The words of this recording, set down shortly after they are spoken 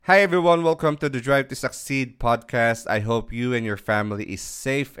Hi everyone, welcome to the Drive to Succeed podcast. I hope you and your family is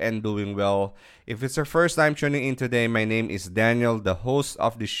safe and doing well. If it's your first time tuning in today, my name is Daniel, the host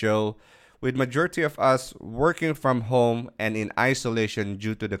of the show. With majority of us working from home and in isolation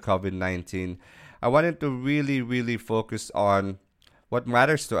due to the COVID-19, I wanted to really focus on what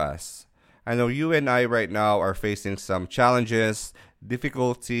matters to us. I know you and I right now are facing some challenges,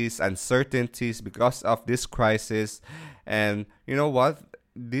 difficulties, uncertainties because of this crisis. And you know what?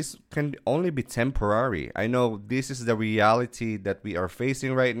 This can only be temporary. I know this is the reality that we are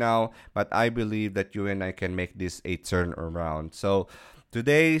facing right now, but I believe that you and I can make this a turnaround. So,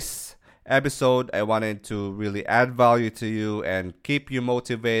 today's episode, I wanted to really add value to you and keep you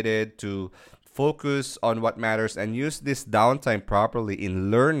motivated to focus on what matters and use this downtime properly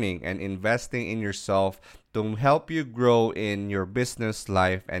in learning and investing in yourself to help you grow in your business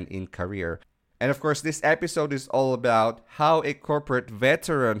life and in career. And of course, this episode is all about how a corporate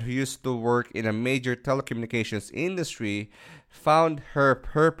veteran who used to work in a major telecommunications industry found her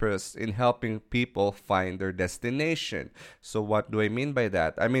purpose in helping people find their destination. So, what do I mean by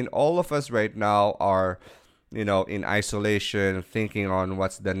that? I mean, all of us right now are, in isolation, thinking on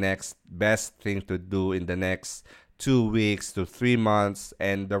what's the next best thing to do in the next 2 weeks to 3 months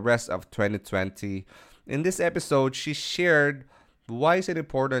and the rest of 2020. In this episode, she shared why is it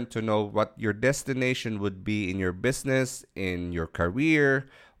important to know what your destination would be in your business, in your career,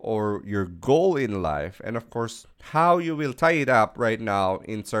 or your goal in life, and of course, how you will tie it up right now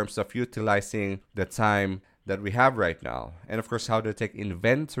in terms of utilizing the time that we have right now, and of course, how to take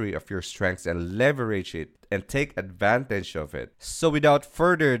inventory of your strengths and leverage it and take advantage of it. So, without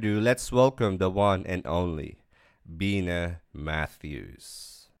further ado, let's welcome the one and only Bina Mathews.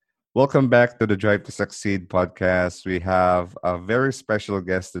 Welcome back to the Drive to Succeed podcast. We have a very special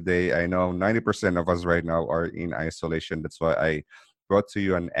guest today. I know 90% of us right now are in isolation. That's why I brought to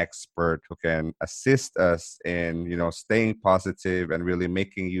you an expert who can assist us in, staying positive and really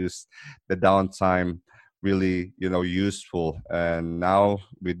making use the downtime really, useful. And now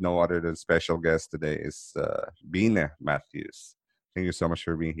with no other than special guest today is Bina Mathews. Thank you so much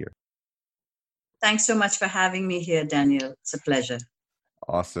for being here. Thanks so much for having me here, Daniel. It's a pleasure.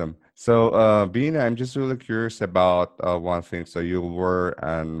 Awesome. So, Bina, I'm just really curious about one thing. So, you were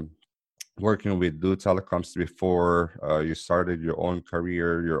working with Blue Telecoms before you started your own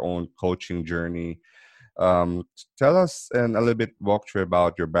career, your own coaching journey. Tell us and a little bit walk through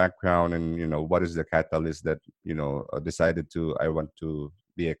about your background and what is the catalyst that decided to I want to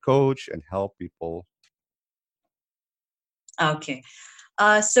be a coach and help people. Okay.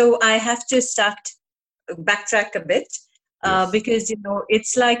 So I have to backtrack a bit Yes. because,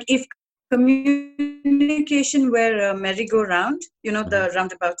 it's like if communication were a merry-go-round, Mm-hmm. the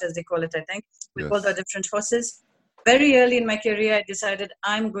roundabout, as they call it, I think, with all the Yes. different horses. Very early in my career, I decided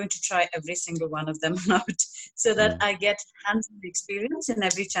I'm going to try every single one of them out so that Mm-hmm. I get hands-on experience in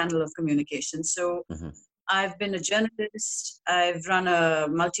every channel of communication. So I've been a journalist. I've run a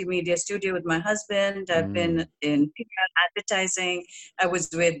multimedia studio with my husband. I've been Mm-hmm. in PR advertising. I was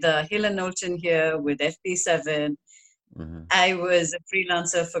with Hill and Knowlton here with FP7. Mm-hmm. I was a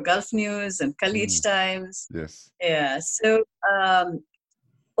freelancer for Gulf News and Khalid Mm-hmm. Times. Yes. Yeah. So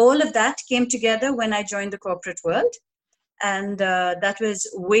all of that came together when I joined the corporate world. And that was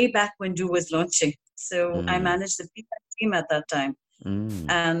way back when Do was launching. So I Mm-hmm. managed the PR team at that time.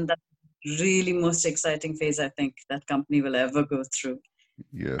 And that's really most exciting phase I think that company will ever go through.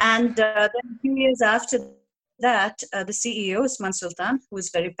 Yes. And then a few years after that, the CEO, Usman Sultan, who is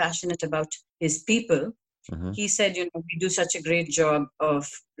very passionate about his people, Mm-hmm. he said, we do such a great job of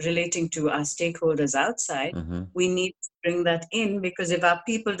relating to our stakeholders outside. Mm-hmm. We need to bring that in because if our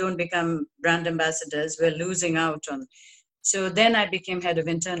people don't become brand ambassadors, we're losing out on. So then I became head of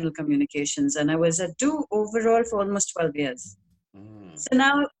internal communications and I was at Do overall for almost 12 years. Mm. So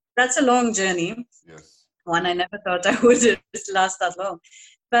now that's a long journey. Yes. One I never thought I would last that long.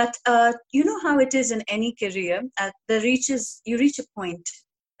 But you know how it is in any career, you reach a point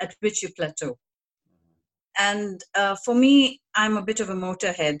at which you plateau. And for me, I'm a bit of a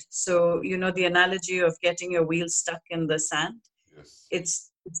motorhead. So, the analogy of getting your wheels stuck in the sand, Yes.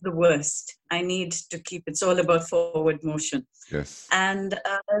 it's the worst. I need to keep, it's all about forward motion. Yes. And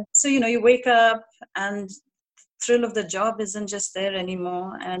so, you wake up and thrill of the job isn't just there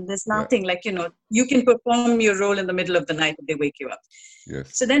anymore. And there's Yeah. nothing like, you can perform your role in the middle of the night if they wake you up. So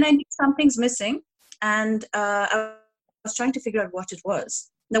Yes. then I knew something's missing. And I was trying to figure out what it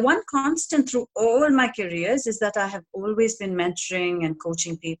was. The one constant through all my careers is that I have always been mentoring and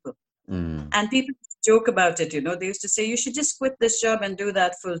coaching people. Mm. And people joke about it, They used to say, you should just quit this job and do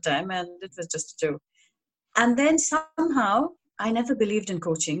that full time. And it was just a joke. And then somehow I never believed in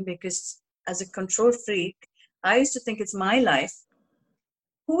coaching because as a control freak, I used to think it's my life.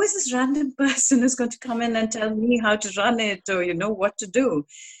 Who is this random person who's going to come in and tell me how to run it or, what to do?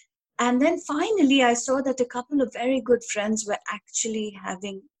 And then finally, I saw that a couple of very good friends were actually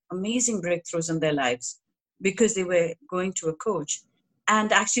having amazing breakthroughs in their lives because they were going to a coach.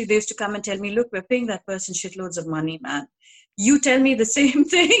 And actually, they used to come and tell me, look, we're paying that person shitloads of money, man. You tell me the same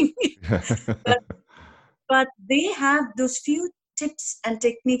thing. but, but they have those few tips and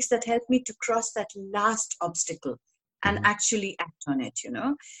techniques that help me to cross that last obstacle and Mhm. actually act on it.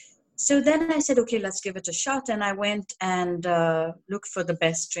 So then I said, okay, let's give it a shot. And I went and looked for the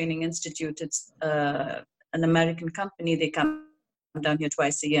best training institute. It's an American company. They come down here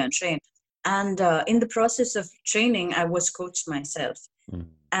twice a year and train. And in the process of training, I was coached myself. Mhm.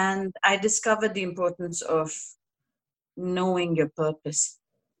 And I discovered the importance of knowing your purpose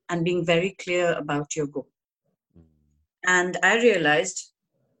and being very clear about your goal. And I realized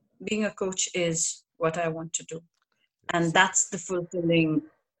being a coach is what I want to do. And Yes. that's the fulfilling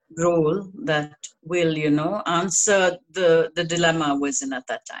role that will, answer the dilemma I was in at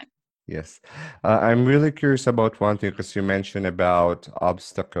that time. Yes. I'm really curious about one thing because you mentioned about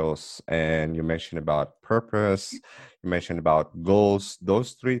obstacles and you mentioned about purpose, you mentioned about goals. Those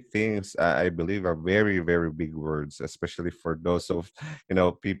three things I believe are very, very big words, especially for those of,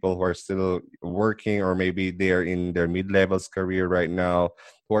 people who are still working or maybe they're in their mid-levels career right now,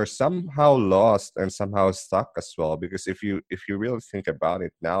 who are somehow lost and somehow stuck as well. Because if you really think about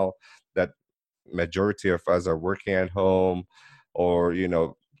it now, that majority of us are working at home or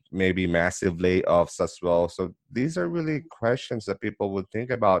maybe massive layoffs as well. So these are really questions that people would think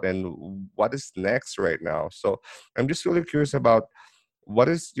about and what is next right now. So I'm just really curious about what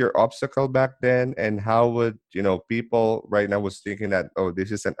is your obstacle back then and how would people right now was thinking that, oh, this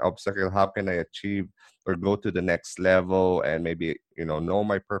is an obstacle, how can I achieve or go to the next level and maybe know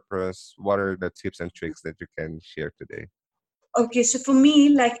my purpose? What are the tips and tricks that you can share today? Okay, so for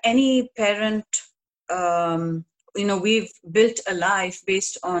me, like any parent, um, we've built a life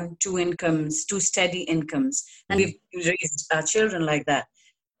based on two incomes, two steady incomes, and Mhm. we've raised our children like that.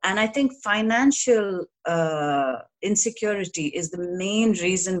 And I think financial insecurity is the main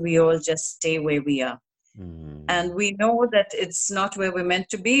reason we all just stay where we are. Mm. And we know that it's not where we're meant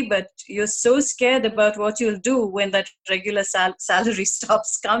to be, but you're so scared about what you'll do when that regular salary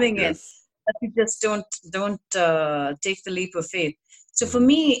stops coming in Yes. that you just don't take the leap of faith. So for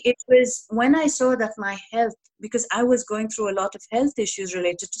Mhm. me, it was when I saw that my health, because I was going through a lot of health issues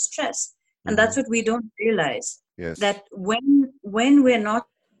related to stress, and that's Mhm. what we don't realize, Yes. that when we're not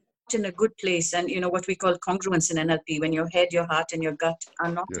in a good place, and what we call congruence in NLP, when your head, your heart, and your gut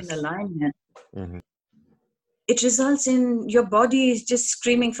are not in Yes. alignment, Mhm. it results in your body is just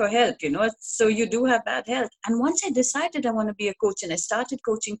screaming for help. So you do have bad health. And once I decided I want to be a coach and I started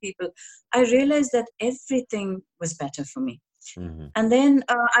coaching people, I realized that everything was better for me. Mhm. And then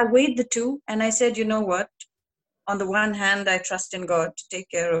I weighed the two and I said, you know what? On the one hand, I trust in God to take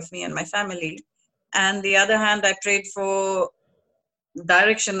care of me and my family. And the other hand, I prayed for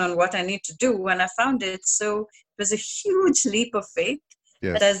direction on what I need to do when I found it. So it was a huge leap of faith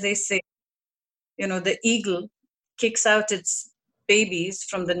that, as Yes. they say, the eagle kicks out its babies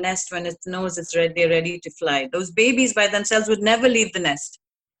from the nest when it knows they're ready to fly. Those babies by themselves would never leave the nest,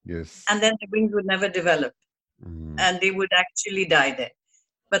 Yes. and then the wings would never develop, Mm. and they would actually die there.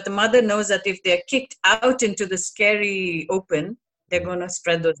 But the mother knows that if they're kicked out into the scary open, they're Mm. going to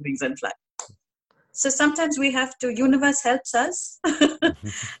spread those wings and fly. So sometimes we have to, universe helps us,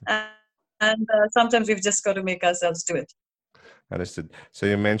 and sometimes we've just got to make ourselves do it. Understood. So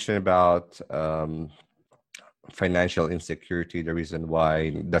you mentioned about financial insecurity, the reason why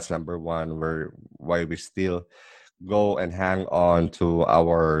that's number one, where why we still go and hang on to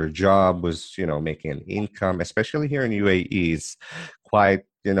our job was, making an income, especially here in UAE, is quite,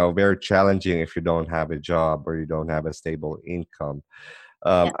 very challenging if you don't have a job or you don't have a stable income.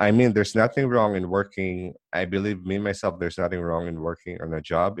 Yeah. I mean, there's nothing wrong in working. I believe me myself, there's nothing wrong in working on a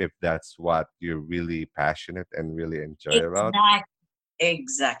job if that's what you're really passionate and really enjoy about. Exactly.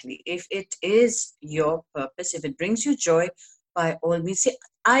 Exactly. If it is your purpose, if it brings you joy, by all means. See,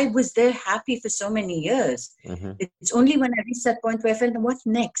 I was there happy for so many years. Mm-hmm. It's only when I reached that point where I felt, what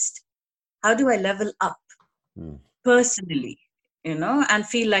next? How do I level up Mm. personally, and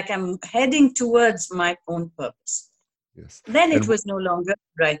feel like I'm heading towards my own purpose? Yes. Then it And was no longer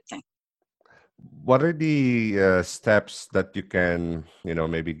the right thing. what are the steps that you can,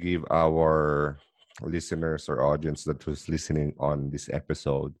 maybe give our listeners or audience that was listening on this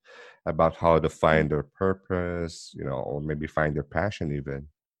episode about how to find their purpose, or maybe find their passion even?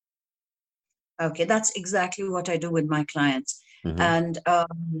 Okay, that's exactly what I do with my clients. Mm-hmm. And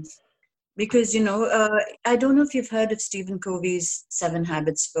because, I don't know if you've heard of Stephen Covey's 7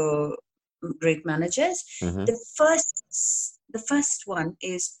 Habits for Great Managers. Mm-hmm. The first one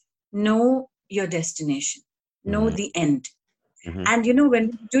is know your destination, know Mm-hmm. the end. Mm-hmm. And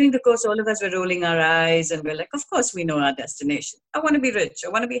when doing the course, all of us were rolling our eyes and we're like, of course we know our destination. I want to be rich. I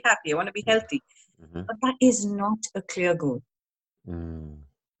want to be happy. I want to be healthy. Mm-hmm. But that is not a clear goal. Mm.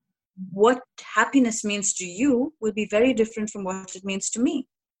 What happiness means to you will be very different from what it means to me.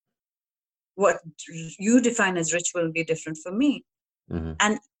 What you define as rich will be different for me. Mm-hmm.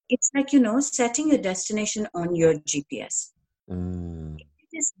 And it's like, setting a destination on your GPS. Mm.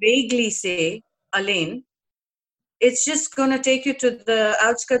 Just vaguely say a lane, it's just going to take you to the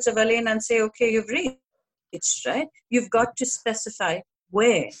outskirts of a lane and say, okay, you've reached, right? You've got to specify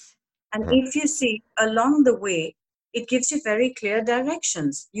where. And if Uh-huh. you see along the way, it gives you very clear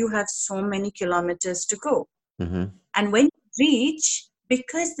directions. You have so many kilometers to go. Mm-hmm. And when you reach,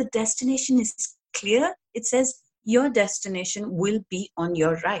 because the destination is clear, it says your destination will be on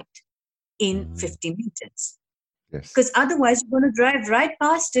your right in Mm. 50 meters. Yes. Because otherwise, you're going to drive right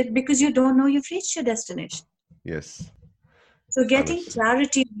past it because you don't know you've reached your destination. Yes. So, getting Understood.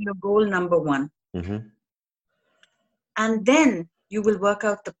 clarity on your goal, number one, Mm-hmm. and then you will work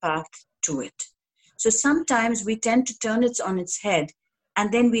out the path to it. So, sometimes we tend to turn it on its head,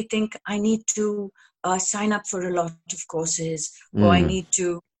 and then we think, I need to sign up for a lot of courses, or I need Mm.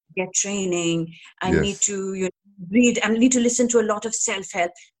 to get training, I need Yes. to read, I need to listen to a lot of self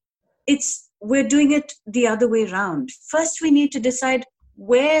help. We're doing it the other way around. First, we need to decide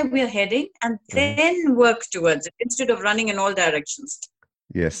where we're heading and Mm-hmm. then work towards it instead of running in all directions.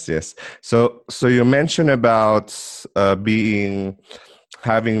 Yes, yes. So you mentioned about being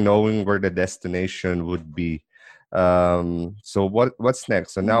having knowing where the destination would be. So what's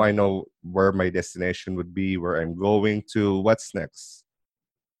next? So now I know where my destination would be, where I'm going to. What's next?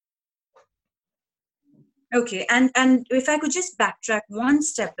 Okay, and if I could just backtrack one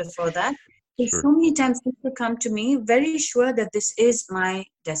step before that, because Sure. so many times people come to me very sure that this is my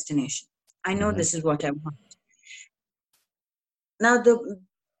destination. I know Mm-hmm. this is what I want. Now, the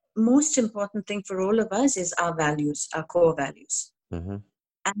most important thing for all of us is our values, our core values. Mm-hmm.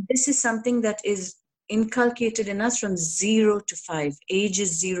 And this is something that is inculcated in us from 0 to 5,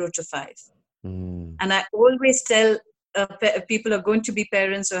 ages 0 to 5. Mm. And I always tell people who are going to be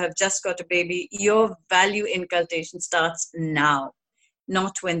parents or have just got a baby, your value inculcation starts now,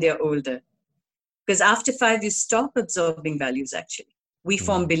 not when they're older. Because after 5, you stop absorbing values, actually. We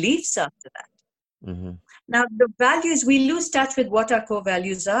form Mm. beliefs after that. Mm-hmm. Now, the values, we lose touch with what our core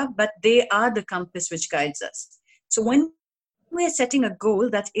values are, but they are the compass which guides us. So when we're setting a goal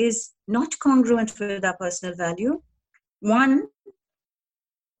that is not congruent with our personal value, one,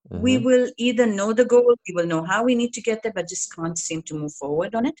 we Mm-hmm. will either know the goal, we will know how we need to get there, but just can't seem to move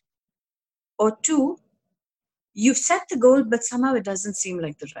forward on it. Or two, you've set the goal, but somehow it doesn't seem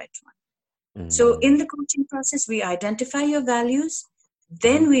like the right one. So Mm. in the coaching process, we identify your values, Mm-hmm.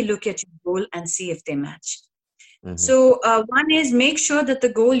 then we look at your goal and see if they match. Mm-hmm. So one is make sure that the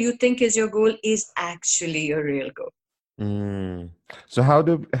goal you think is your goal is actually your real goal. Mm. So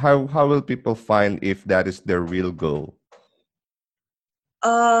how will people find if that is their real goal?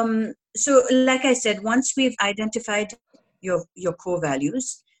 So like I said, once we've identified your core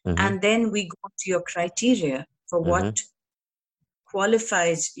values, and Mm-hmm. then we go to your criteria for what Mm-hmm.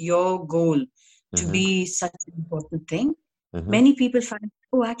 qualifies your goal to Mm-hmm. be such an important thing, Mm-hmm. many people find,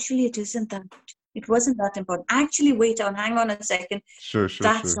 oh, actually, it wasn't that important. Actually, wait on, hang on a second. Sure, sure,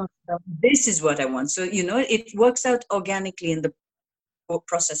 That's sure. not, this is what I want. So, it works out organically in the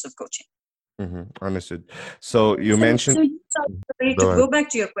process of coaching. Mm-hmm. Understood. So you mentioned. So sorry, to Go ahead. go back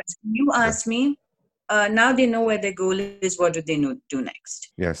to your question, you Yeah. asked me, now they know where their goal is, what do they do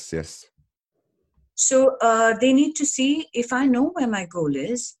next? Yes, yes. So they need to see, if I know where my goal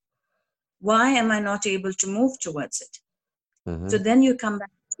is, why am I not able to move towards it? So Mm-hmm. then you come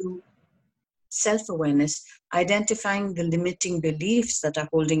back to self-awareness, identifying the limiting beliefs that are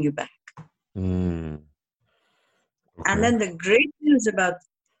holding you back. Mm. And Okay. then the great news about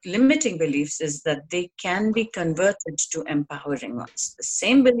limiting beliefs is that they can be converted to empowering ones. The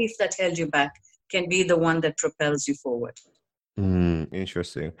same belief that held you back can be the one that propels you forward.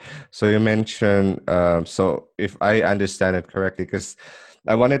 Interesting. So you mentioned, so if I understand it correctly, because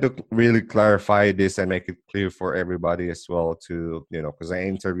I wanted to really clarify this and make it clear for everybody as well to, because I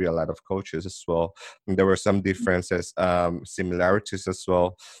interview a lot of coaches as well. And there were some differences, similarities as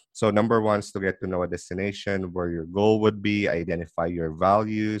well. So number one is to get to know a destination where your goal would be, identify your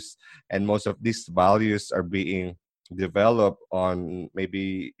values. And most of these values are being developed on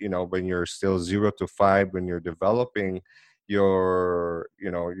maybe, when you're still 0 to 5, when you're developing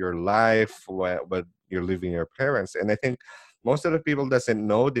your life when you're leaving your parents. And I think most of the people doesn't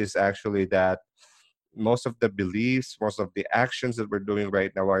know this actually, that most of the beliefs, most of the actions that we're doing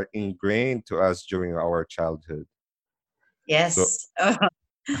right now are ingrained to us during our childhood. So Yes.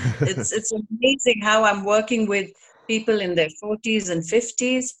 It's amazing how I'm working with people in their 40s and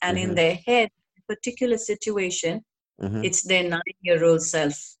 50s, and in mm-hmm, their head, particular situation, mm-hmm, it's their 9-year-old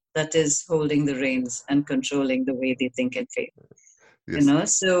self that is holding the reins and controlling the way they think and feel. yes.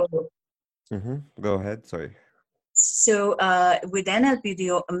 So Mm-hmm. Go ahead, sorry. with NLP,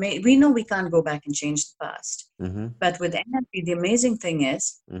 we know we can't go back and change the past, Mm-hmm, but with NLP, the amazing thing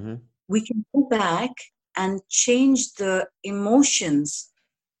is mm-hmm, we can go back and change the emotions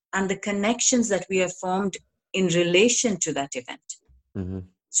and the connections that we have formed in relation to that event. mm-hmm,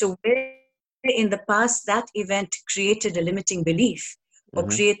 So, where in the past that event created a limiting belief or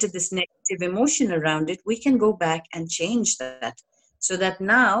mm-hmm. created this negative emotion around it, we can go back and change that. So that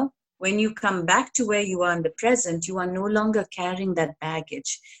now, when you come back to where you are in the present, you are no longer carrying that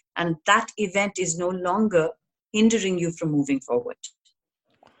baggage. And that event is no longer hindering you from moving forward.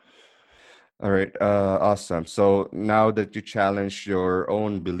 All right, awesome. So now that you challenge your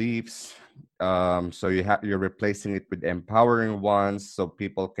own beliefs, so you're replacing it with empowering ones, so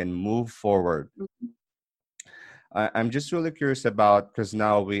people can move forward. I'm just really curious about, because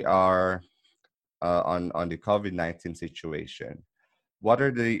now we are on the COVID-19 situation. What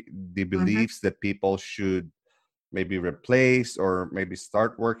are the Mhm. beliefs that people should maybe replace or maybe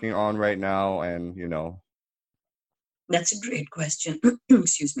start working on right now? And That's a great question.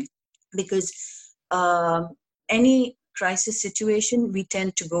 Excuse me. Because um, any crisis situation, we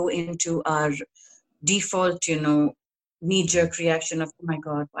tend to go into our default, knee Mhm, jerk reaction of, oh my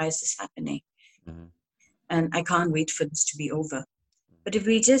God, why is this happening? mhm, And I can't wait for this to be over. But if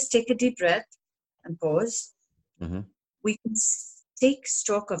we just take a deep breath and pause, mhm, we can take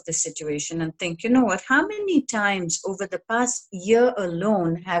stock of the situation and think, you know what, how many times over the past year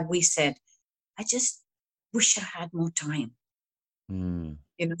alone have we said, I just wish I had more time? mm,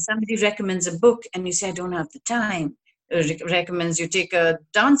 Somebody recommends a book and you say, I don't have the time. Recommends you take a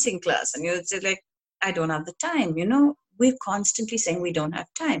dancing class and you say, like, I don't have the time. We're constantly saying we don't have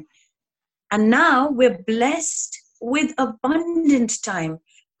time. And now we're blessed with abundant time.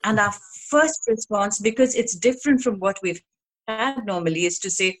 And our first response, because it's different from what we've had normally, is to say,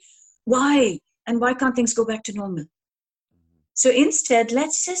 why? And why can't things go back to normal? So instead,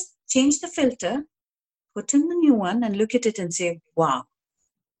 let's just change the filter, put in the new one, and look at it and say, wow,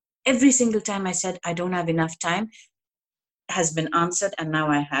 every single time I said I don't have enough time has been answered, and now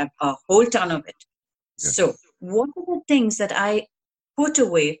I have a whole ton of it. So, yes, what are the things that I put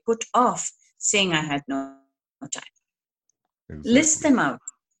away, put off, saying I had no time? List them out. exactly.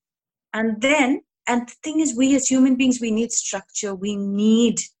 And the thing is, we as human beings, we need structure, we need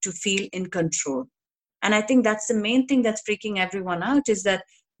to feel in control. And I think that's the main thing that's freaking everyone out, is that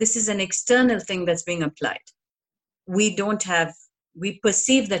this is an external thing that's being applied. We don't have, we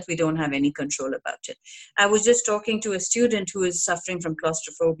perceive that we don't have any control about it. I was just talking to a student who is suffering from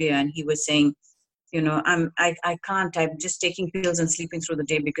claustrophobia, and he was saying, I can't, I'm just taking pills and sleeping through the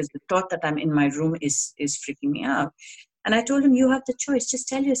day because the thought that I'm in my room is freaking me out. And I told him, you have the choice. Just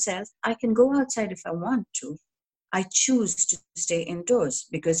tell yourself, I can go outside if I want to. I choose to stay indoors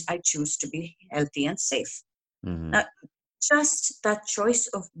because I choose to be healthy and safe. Mm-hmm. Now, just that choice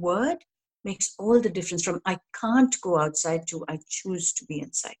of word makes all the difference, from I can't go outside to I choose to be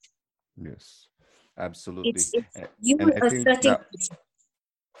inside. Yes, absolutely. It's you And I think asserting. now,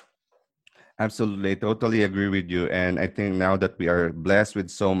 absolutely, I totally agree with you. And I think now that we are blessed with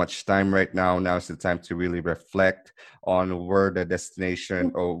so much time right now is the time to really reflect on where the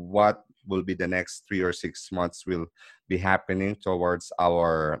destination or what will be the next 3 or 6 months will be happening towards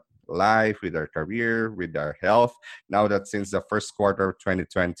our life, with our career, with our health. Now that since the first quarter of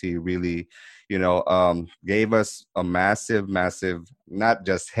 2020 really, gave us a massive, massive, not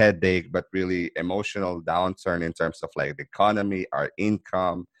just headache, but really emotional downturn in terms of like the economy, our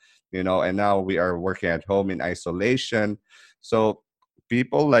income, and now we are working at home in isolation. So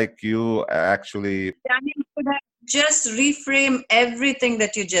people like you actually Daniel, could I just reframe everything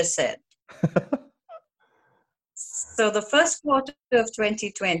that you just said? So the first quarter of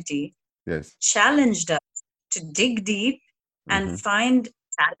 2020 yes. challenged us to dig deep and Mm-hmm, find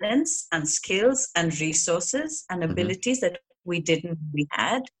talents and skills and resources and mm-hmm, abilities that we didn't know we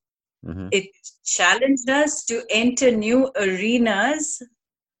had. mm-hmm, It challenged us to enter new arenas,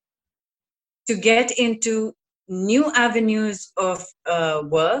 to get into new avenues of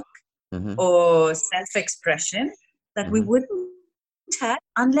work mm-hmm, or self-expression that we mm-hmm, wouldn't have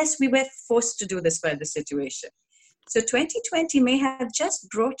unless we were forced to do this by the situation. So 2020 may have just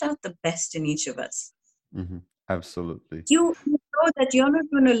brought out the best in each of us. Mm-hmm. Absolutely. You know that you're not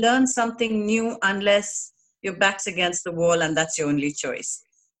going to learn something new unless your back's against the wall and that's your only choice.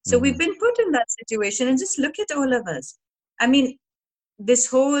 So Mm-hmm. we've been put in that situation, and just look at all of us. I mean, this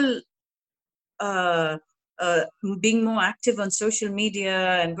whole uh, uh, being more active on social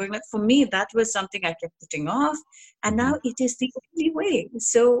media and going, like, for me, that was something I kept putting off, and Mm-hmm. now it is the only way.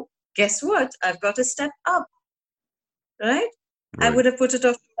 So guess what? I've got to step up, right? I Right. would have put it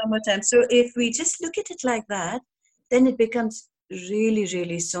off for some more time. So if we just look at it like that, then it becomes really,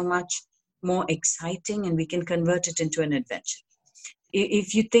 really so much more exciting, and we can convert it into an adventure.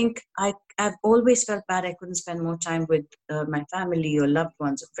 If you think, I've always felt bad I couldn't spend more time with my family or loved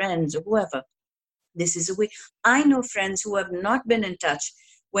ones or friends or whoever. This is a way. I know friends who have not been in touch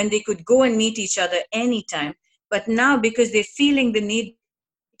when they could go and meet each other anytime, but now because they're feeling the need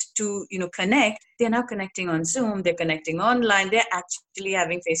to connect, they're now connecting on Zoom, they're connecting online, they're actually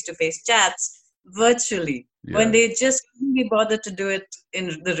having face-to-face chats virtually when Yeah. they just couldn't be bothered to do it in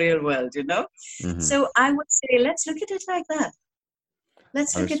the real world. Mm-hmm. So I would say, let's look at it like that.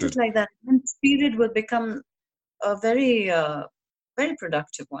 Let's look at it Understood. like that, and this period will become a very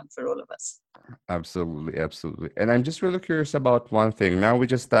productive one for all of us. Absolutely, absolutely. And I'm just really curious about one thing. Now we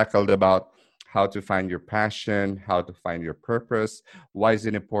just tackled about how to find your passion, how to find your purpose. Why is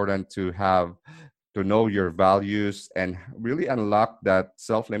it important to know your values and really unlock that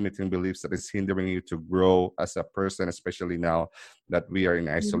self-limiting beliefs that is hindering you to grow as a person, especially now that we are in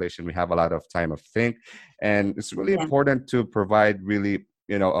Mhm. isolation. We have a lot of time to think, and it's really Yeah. important to provide really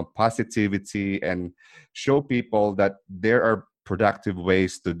a positivity and show people that there are productive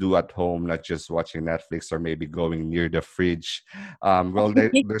ways to do at home, not just watching Netflix or maybe going near the fridge.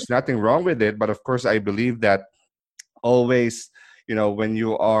 There's nothing wrong with it, but of course I believe that always, when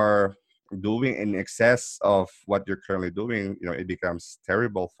you are doing in excess of what you're currently doing, it becomes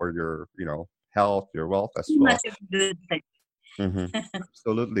terrible for your health, your wealth as Too much well. of a good thing. Hmm.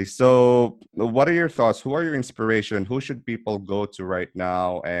 Absolutely. So what are your thoughts? Who are your inspiration? Who should people go to right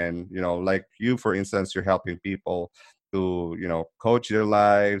now? And like you, for instance, you're helping people to coach their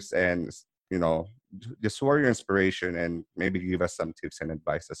lives, and you know just who are your inspiration, and maybe give us some tips and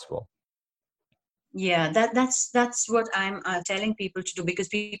advice as well. Yeah, that's what I'm telling people to do, because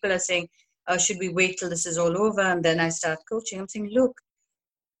people are saying, should we wait till this is all over and then I start coaching? I'm saying, look,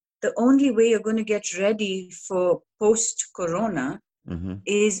 the only way you're going to get ready for post Corona Mm-hmm.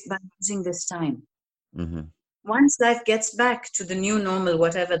 is by using this time. Mm-hmm. Once life gets back to the new normal,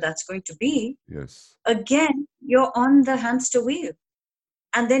 whatever that's going to be, Yes. again, you're on the hamster wheel.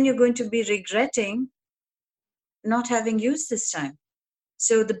 And then you're going to be regretting not having used this time.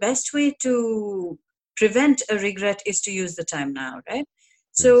 So the best way to prevent a regret is to use the time now, right?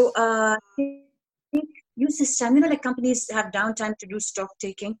 So Yes. I think use this time. Like companies have downtime to do stock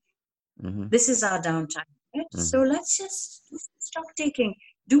taking. Mm-hmm. This is our downtime, right? So Mm-hmm. let's just do some stock taking.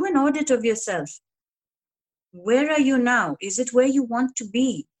 Do an audit of yourself. Where are you now? Is it where you want to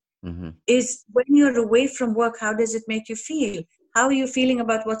be? Mm-hmm. Is when you're away from work, how does it make you feel? How are you feeling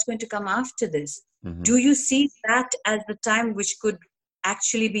about what's going to come after this? Mm-hmm. Do you see that as the time which could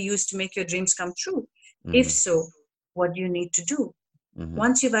actually be used to make your dreams come true? If Mm-hmm. so, what do you need to do? Mm-hmm.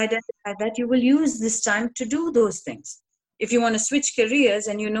 Once you've identified that, you will use this time to do those things. If you want to switch careers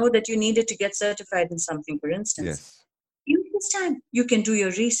and you know that you needed to get certified in something, for instance, Yes. use this time. You can do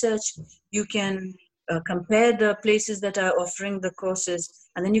your research, you can compare the places that are offering the courses,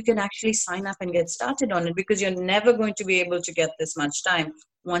 and then you can actually sign up and get started on it, because you're never going to be able to get this much time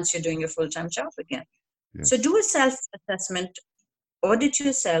once you're doing your full-time job again. So Yes. do a self-assessment, audit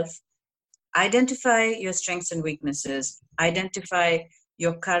yourself, identify your strengths and weaknesses, identify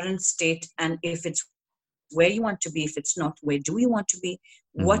your current state, and if it's where you want to be, if it's not, where do you want to be?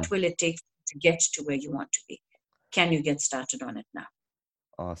 What will it take Mm-hmm. to get to where you want to be? Can you get started on it now?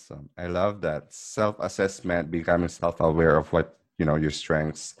 Awesome. I love that. Self-assessment, becoming self-aware of what, your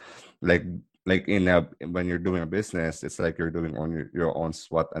strengths. Like like when you're doing a business, it's like you're doing on your own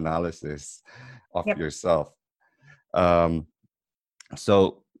SWOT analysis of Yep. yourself. Um,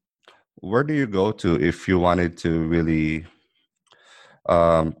 so where do you go to if you wanted to really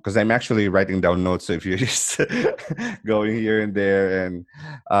because I'm actually writing down notes, so if you're just going here and there, and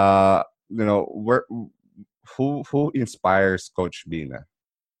where who inspires Coach Bina?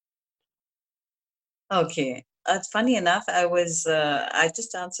 Okay. Funny enough, I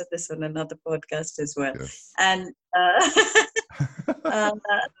just answered this on another podcast as well. Yes. And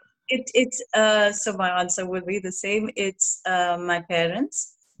uh, so my answer will be the same. It's my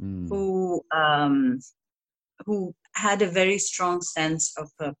parents Mm, who um, who had a very strong sense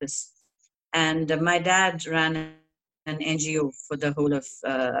of purpose. And my dad ran a an NGO for the whole of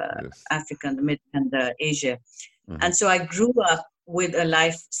Yes. Africa and the Mid and Asia. Mm-hmm. And so I grew up with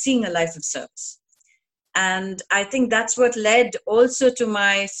seeing a life of service. And I think that's what led also to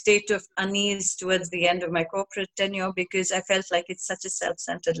my state of unease towards the end of my corporate tenure, because I felt like it's such a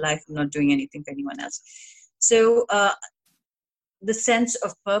self-centered life. I'm not doing anything for anyone else. So the sense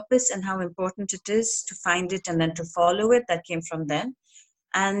of purpose and how important it is to find it and then to follow it, that came from then.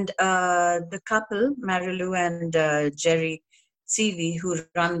 And the couple, Marilu and Jerry CV, who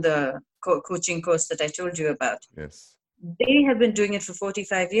run the coaching course that I told you about, Yes. they have been doing it for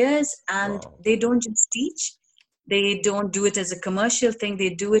 45 years, and Wow. they don't just teach. They don't do it as a commercial thing.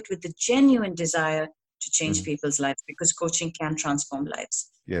 They do it with the genuine desire to change Mm-hmm. people's lives, because coaching can transform lives.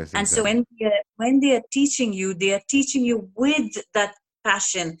 Yes, And so exactly. when they are teaching you, they are teaching you with that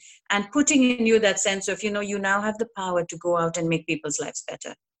passion and putting in you that sense of, you now have the power to go out and make people's lives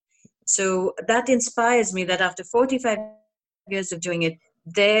better. So that inspires me that after 45 years of doing it,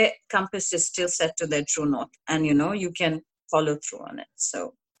 their compass is still set to their true north. And, you can follow through on it.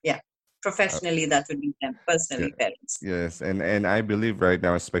 So, yeah, Uh, professionally, that would be them. yeah. Personally, parents. Yes, and I believe right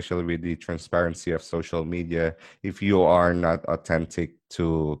now, especially with the transparency of social media, if you are not authentic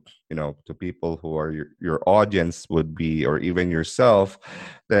to to people who are your audience would be, or even yourself,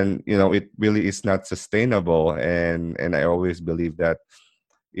 then it really is not sustainable. And I always believe that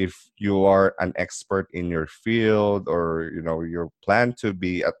if you are an expert in your field, or you plan to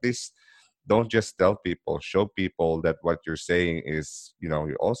be, at least don't just tell people, show people that what you're saying is,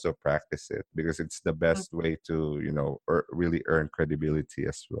 you also practice it, because it's the best way to really earn credibility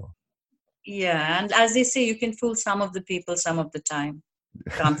as well. Yeah. And as they say, you can fool some of the people some of the time.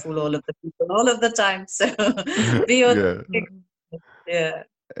 Can't fool all of the people all of the time. So be Yeah, authentic. Yeah.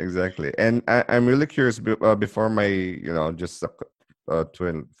 exactly. And I'm really curious, before my just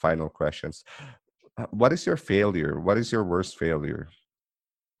twin final questions. What is your failure? What is your worst failure?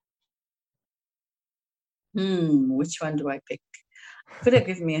 Which one do I pick? Could have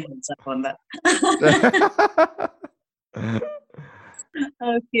given me a heads up on that.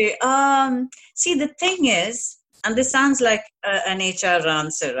 Okay. See, the thing is, and this sounds like an HR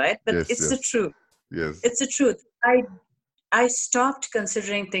answer, right? But Yes, it's the yes, truth. yes. It's the truth. I stopped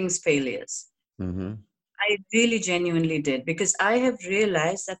considering things failures. Mm-hmm. I really genuinely did, because I have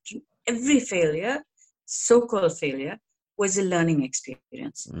realized that every failure, so-called failure, was a learning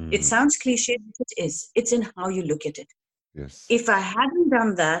experience. It Mm-hmm. sounds cliche, but it is. It's in how you look at it. Yes. If I hadn't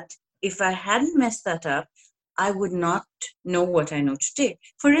done that, if I hadn't messed that up, I would not know what I know today.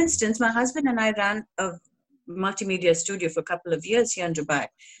 For instance, my husband and I ran a multimedia studio for a couple of years here in Dubai,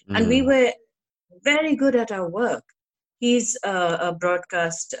 and we Mm. were very good at our work. He's a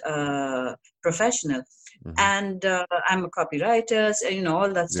broadcast professional, Mm-hmm. and I'm a copywriter, so,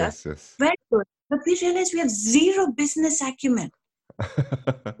 all that stuff. Yes, yes. Very good. But we realized we have zero business acumen.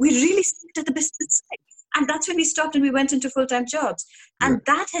 We really stuck to the business side. And that's when we stopped and we went into full-time jobs. Yeah. And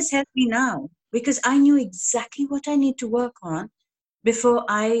that has helped me now, because I knew exactly what I need to work on before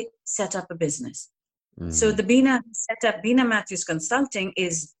I set up a business. So Mm. the Bina setup, Bina Mathews Consulting,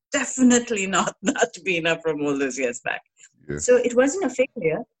 is definitely not that Bina from all those years back. So Yes. it wasn't a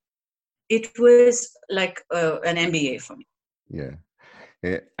failure. It was like an MBA for me. Yeah.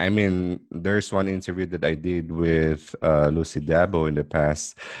 I mean, there's one interview that I did with Lucy Dabo in the past.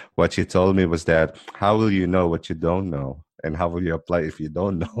 What she told me was that, how will you know what you don't know? And how will you apply if you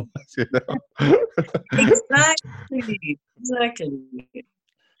don't know? you know? Exactly. Exactly.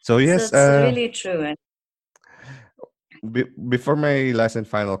 So, So yes, it's really true. And before my last and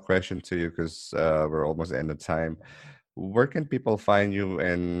final question to you, because we're almost at the end of time, where can people find you,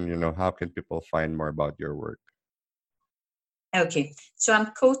 and how can people find more about your work? okay. So I'm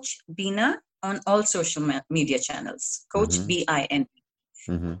Coach Bina on all social media channels. Coach Mm-hmm. BIN.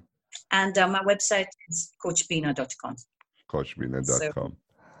 Mm-hmm. And my website is coachbina.com. So CoachBina.com.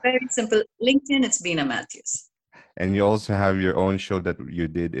 very simple. LinkedIn, it's Bina Mathews. And you also have your own show that you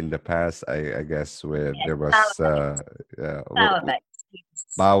did in the past, I guess, where Yes, there Power was Bites. Power Bites.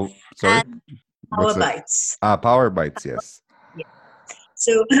 Yes. Sorry, And Power what's that? Bites. Power Bites, yes. Yeah.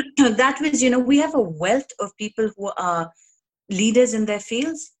 So that was, we have a wealth of people who are leaders in their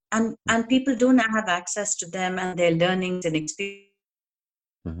fields, and people don't have access to them and their learnings and experience.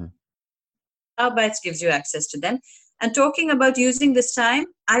 Mm-hmm. Power Bites gives you access to them. And talking about using this time,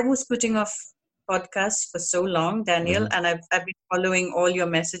 I was putting off podcasts for so long, Daniel, Mm-hmm. and I've been following all your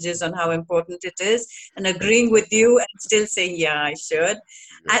messages on how important it is, and Thanks. agreeing with you and still saying, yeah, I should.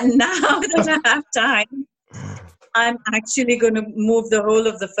 And now that I have time, I'm actually going to move the whole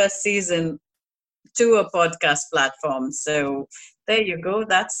of the first season to a podcast platform. So There you go.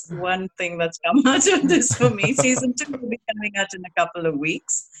 That's one thing that's come out of this for me. Season 2 will be coming out in a couple of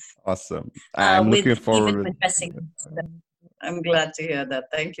weeks, Awesome. I'm with looking even forward. with dressing. I'm glad to hear that.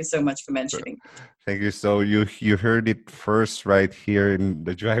 Thank you so much for mentioning. Thank you. So you heard it first right here in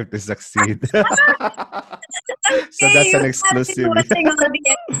the Drive to Succeed. So Okay, that's you an have been exclusive. watching all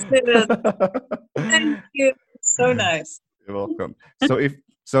the episodes. Thank you. So nice. You're welcome.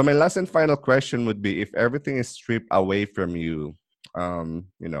 So my last and final question would be, if everything is stripped away from you,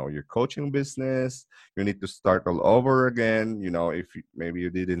 your coaching business, you need to start all over again. If maybe you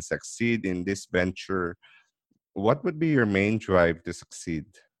didn't succeed in this venture, what would be your main drive to succeed?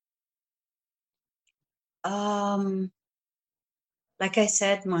 Um, like I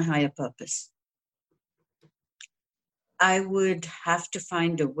said, my higher purpose. I would have to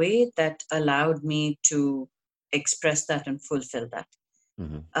find a way that allowed me to express that and fulfill that.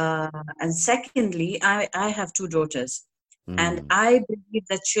 Mm-hmm. And secondly, I have two daughters, and Mm, I believe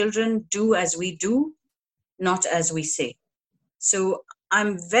that children do as we do, not as we say. So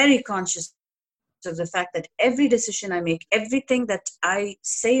I'm very conscious of the fact that every decision I make, everything that I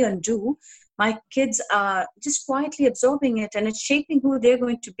say and do, my kids are just quietly absorbing it and it's shaping who they're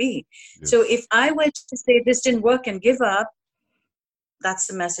going to be. So yes. if I were to say this didn't work and give up, that's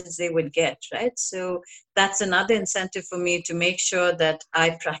the message they would get, right? So that's another incentive for me to make sure that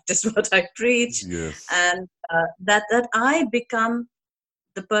I practice what I preach, Yes. and that I become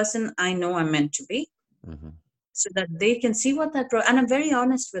the person I know I'm meant to be, Mm-hmm. so that they can see what and I'm very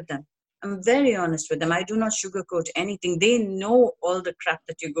honest with them. I'm very honest with them. I do not sugarcoat anything. They know all the crap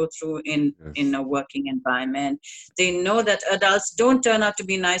that you go through in Yes. a working environment. They know that adults don't turn out to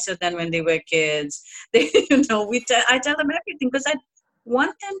be nicer than when they were kids. I tell them everything because I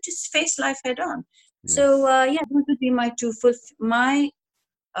want them to face life head on. So Yes. yeah, that would be my my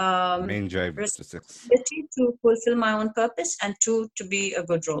um, Main drive to success. responsibility to fulfill my own purpose, and two, to be a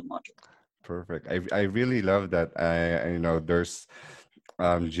good role model. Perfect. I really love that. There's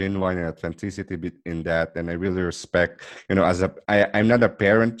genuine authenticity in that, and I really respect. I'm not a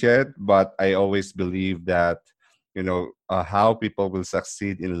parent yet, but I always believe that how people will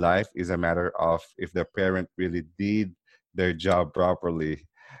succeed in life is a matter of if the parent really did their job properly.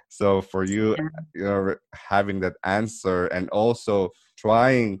 So for you, having that answer and also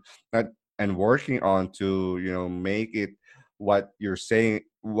trying that and working on to make it what you're saying,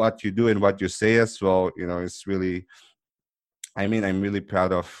 what you do, and what you say as well. It's really, I mean, I'm really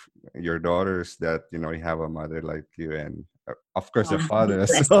proud of your daughters that you have a mother like you, and of course a Oh, father as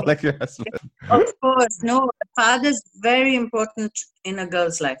well, blessing. like your husband. Of course, no, the father's very important in a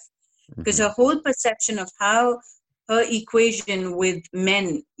girl's life, because Hmm. her whole perception of how her equation with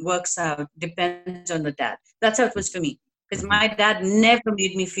men works out depends on the dad. That's how it was for me. Because Hmm. my dad never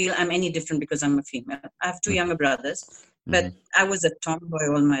made me feel I'm any different because I'm a female. I have two younger brothers, but Hmm. I was a tomboy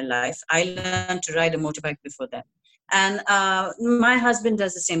all my life. I learned to ride a motorbike before that. And my husband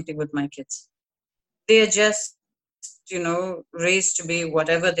does the same thing with my kids. They're just raised to be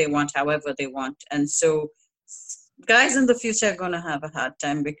whatever they want, however they want. And so guys in the future are going to have a hard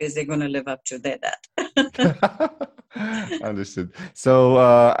time because they're going to live up to their dad. Understood. So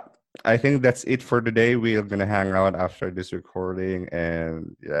I think that's it for today. We're gonna hang out after this recording,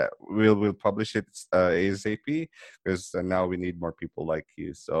 and yeah, we'll publish it ASAP, because now we need more people like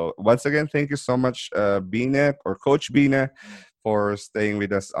you. So once again, thank you so much, Bina or Coach Bina, for staying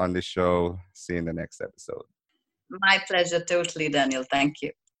with us on the show. See you in the next episode. My pleasure, totally, Daniel. Thank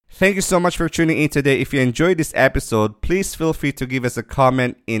you. Thank you so much for tuning in today. If you enjoyed this episode, please feel free to give us a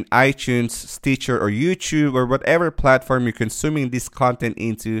comment in iTunes, Stitcher, or YouTube, or whatever platform you're consuming this content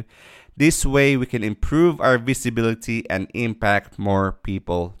into. This way, we can improve our visibility and impact more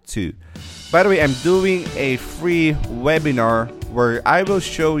people too. By the way, I'm doing a free webinar where I will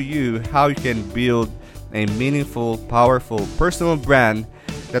show you how you can build a meaningful, powerful personal brand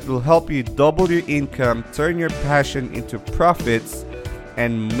that will help you double your income, turn your passion into profits,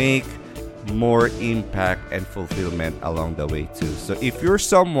 and make more impact and fulfillment along the way too. So if you're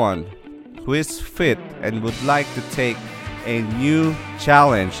someone who is fit and would like to take a new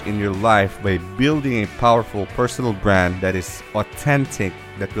challenge in your life by building a powerful personal brand that is authentic,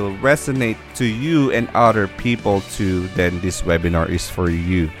 that will resonate to you and other people too, then this webinar is for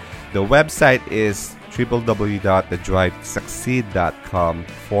you. The website is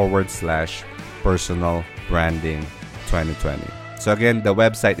www.thedrivetosucceed.com/personal branding 2020. So again, the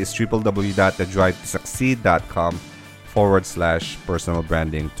website is www.thedrivetosucceed.com/personal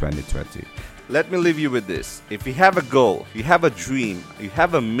branding 2020. Let me leave you with this. If you have a goal, you have a dream, you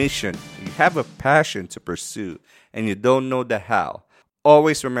have a mission, you have a passion to pursue, and you don't know the how,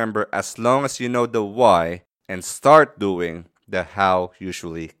 always remember, as long as you know the why and start doing, the how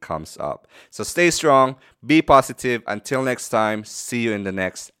usually comes up. So stay strong, be positive. Until next time, see you in the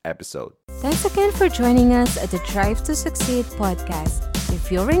next episode. Thanks again for joining us at the Drive to Succeed podcast.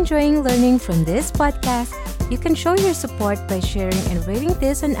 If you're enjoying learning from this podcast, you can show your support by sharing and rating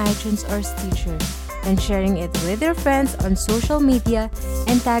this on iTunes or Stitcher, and sharing it with your friends on social media,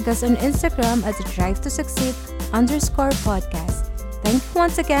 and tag us on Instagram at the Drive to Succeed _podcast. Thank you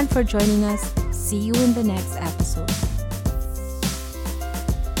once again for joining us. See you in the next episode.